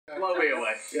blow me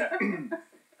away. Yeah.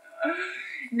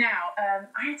 Now,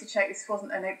 I had to check this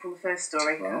wasn't an April the 1st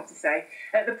story, I have to say.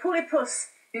 The poorly puss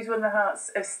who's won the hearts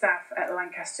of staff at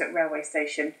Lancaster Railway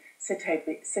Station, Sir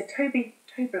Toby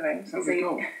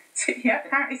Toblerone. Yeah,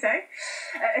 apparently so.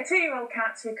 A 2-year-old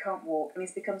cat who can't walk, and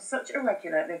he's become such a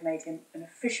regular they've made him an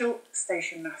official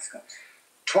station mascot.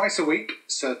 Twice a week,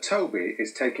 Sir Toby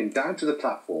is taken down to the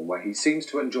platform where he seems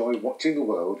to enjoy watching the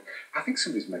world. I think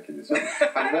somebody's making this up.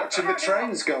 And watching the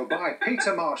trains go by.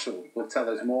 Peter Marshall will tell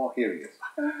us more. Here he is.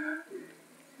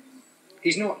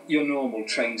 He's not your normal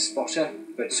train spotter,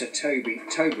 but Sir Toby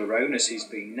Toblerone, as he's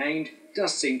been named,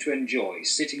 does seem to enjoy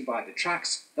sitting by the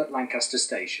tracks at Lancaster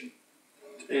Station.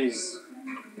 His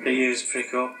ears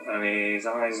prick up and his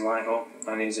eyes light up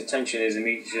and his attention is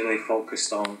immediately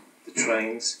focused on the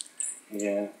trains.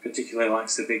 He particularly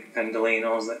likes the big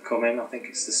pendolinos that come in. I think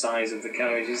it's the size of the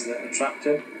carriages that attract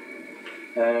him.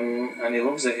 And he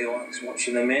loves it. He likes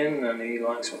watching them in and he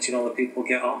likes watching all the people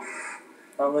get off.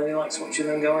 And then he likes watching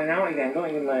them going out again,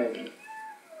 don't you, mate?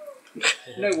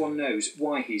 No one knows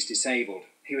why he's disabled.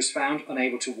 He was found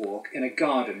unable to walk in a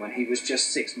garden when he was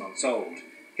just 6 months old.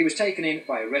 He was taken in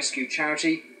by a rescue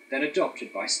charity, then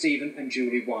adopted by Stephen and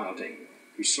Julie Wilding,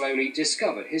 who slowly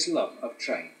discovered his love of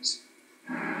trains.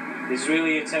 He's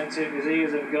really attentive, his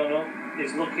ears have gone up,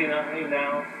 he's looking at me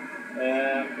now,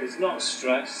 he's not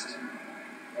stressed,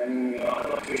 and I'd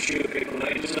like to assure people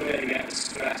that he doesn't really get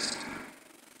stressed.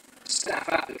 Staff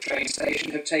at the train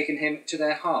station have taken him to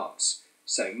their hearts,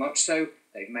 so much so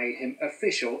they've made him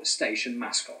official station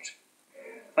mascot.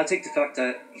 I take the fact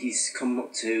that he's come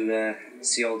up to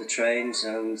see all the trains,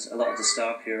 and a lot of the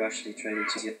staff here are actually train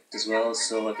enthusiasts as well,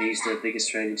 so if he's the biggest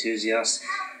train enthusiast,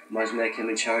 might make him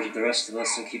in charge of the rest of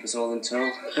us and keep us all in tow.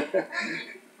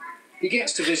 He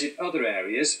gets to visit other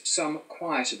areas, some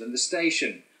quieter than the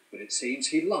station, but it seems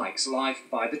he likes life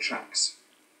by the tracks.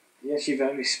 Yes, you're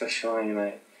very special, aren't you,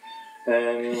 mate?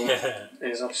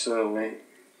 It's absolutely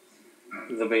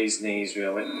the bee's knees,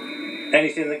 really.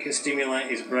 Anything that can stimulate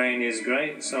his brain is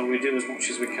great, so we do as much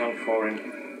as we can for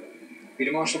him.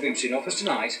 Peter Marshall, BBC Norfolk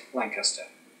Tonight, Lancaster.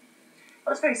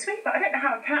 Well, that's very sweet, but I don't know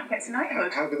how a cat gets a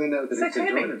knighthood. How do they know that he's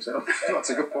enjoying himself? That's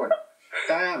a good point.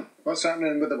 Diane, what's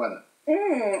happening with the weather?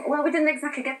 Well, we didn't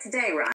exactly get today, right?